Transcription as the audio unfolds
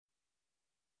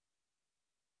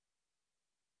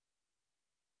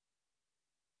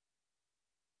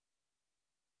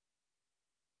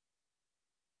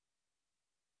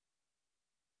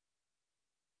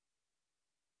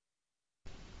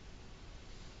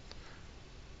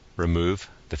Remove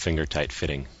the finger-tight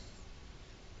fitting.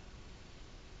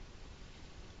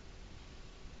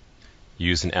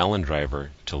 Use an Allen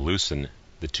driver to loosen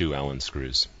the 2 Allen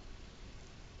screws.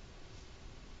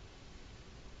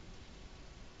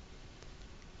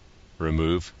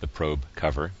 Remove the probe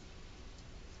cover.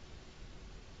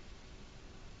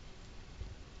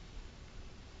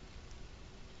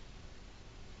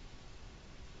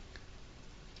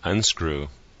 Unscrew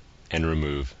and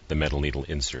remove the metal needle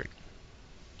insert.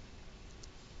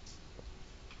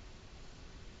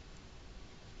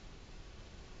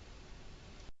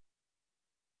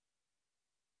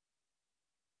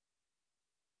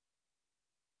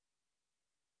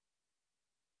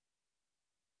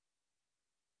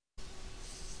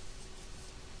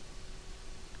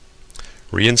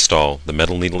 Reinstall the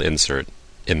metal needle insert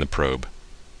in the probe.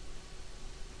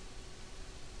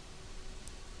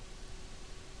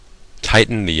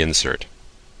 Tighten the insert.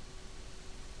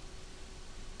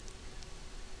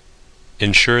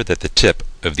 Ensure that the tip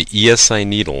of the ESI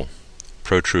needle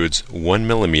protrudes 1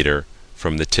 mm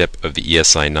from the tip of the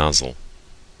ESI nozzle.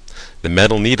 The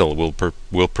metal needle will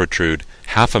protrude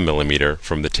 0.5 mm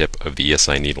from the tip of the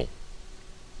ESI needle.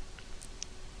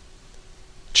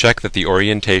 Check that the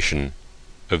orientation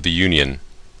of the union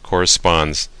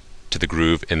corresponds to the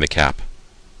groove in the cap.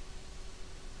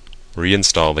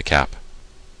 Reinstall the cap.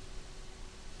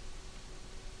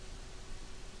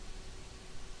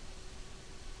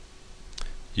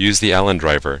 Use the Allen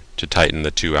driver to tighten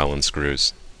the 2 Allen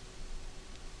screws.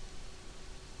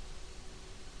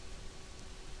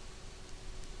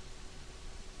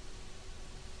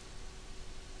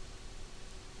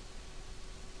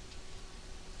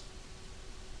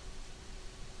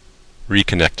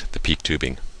 Reconnect the PEEK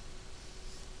tubing.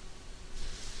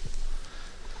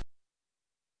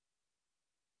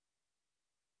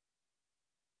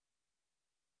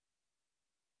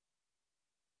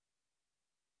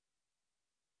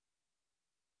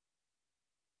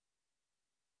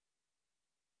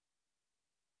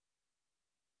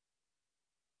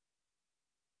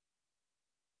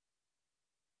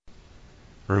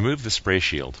 Remove the spray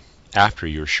shield after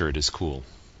your shirt is cool.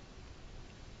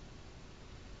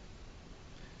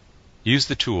 Use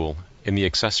the tool in the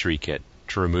accessory kit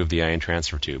to remove the ion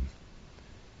transfer tube.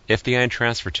 If the ion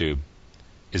transfer tube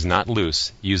is not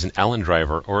loose, use an Allen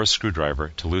driver or a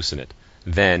screwdriver to loosen it.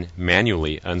 Then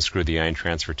manually unscrew the ion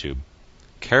transfer tube.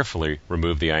 Carefully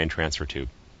remove the ion transfer tube.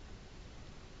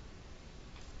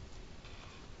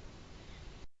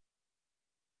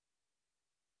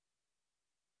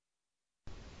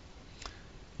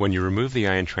 When you remove the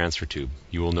ion transfer tube,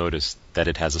 you will notice that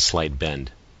it has a slight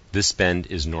bend. This bend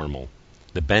is normal.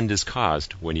 The bend is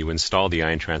caused when you install the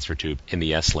ion transfer tube in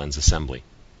the S-lens assembly.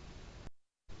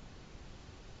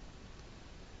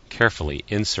 Carefully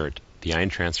insert the ion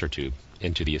transfer tube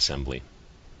into the assembly.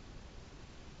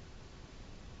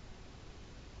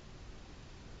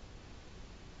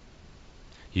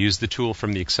 Use the tool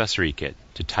from the accessory kit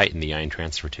to tighten the ion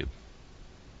transfer tube.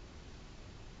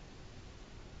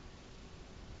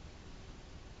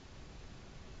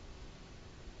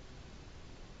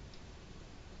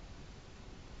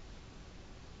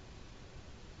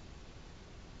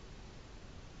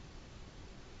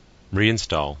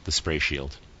 Reinstall the spray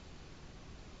shield.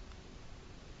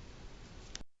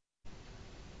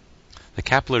 The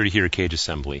capillary heater cage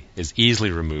assembly is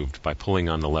easily removed by pulling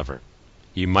on the lever.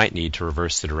 You might need to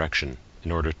reverse the direction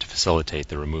in order to facilitate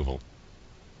the removal.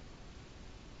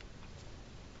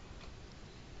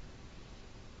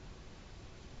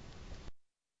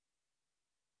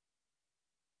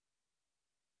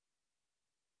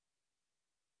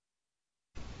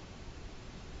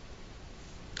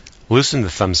 Loosen the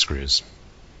thumb screws.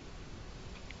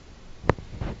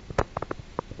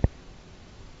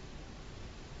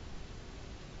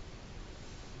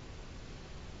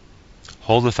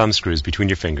 Hold the thumb screws between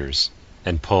your fingers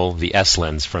and pull the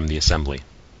S-lens from the assembly.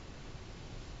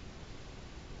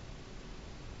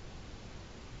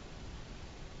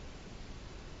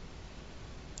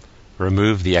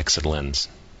 Remove the exit lens.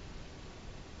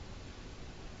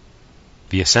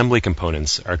 The assembly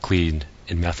components are cleaned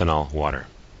in methanol water.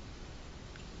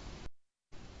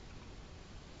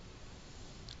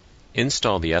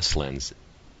 Install the S-lens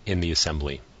in the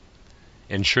assembly.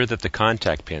 Ensure that the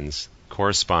contact pins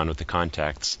correspond with the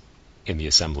contacts in the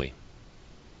assembly.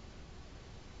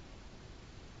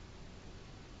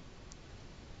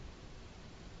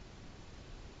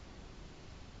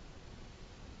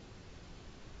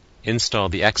 Install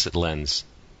the exit lens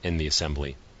in the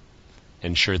assembly.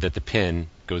 Ensure that the pin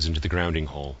goes into the grounding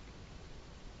hole.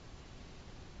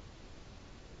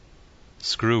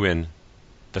 Screw in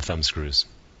the thumb screws.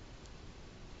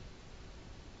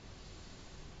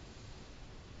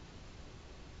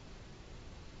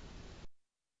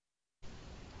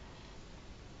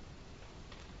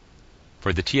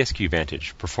 For the TSQ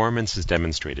Vantage, performance is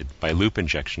demonstrated by loop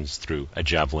injections through a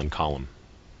javelin column.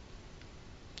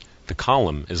 The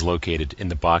column is located in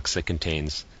the box that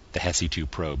contains the HESI-II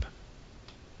probe.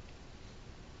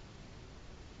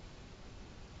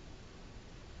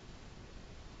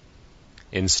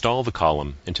 Install the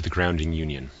column into the grounding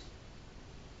union.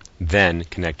 Then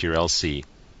connect your LC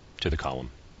to the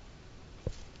column.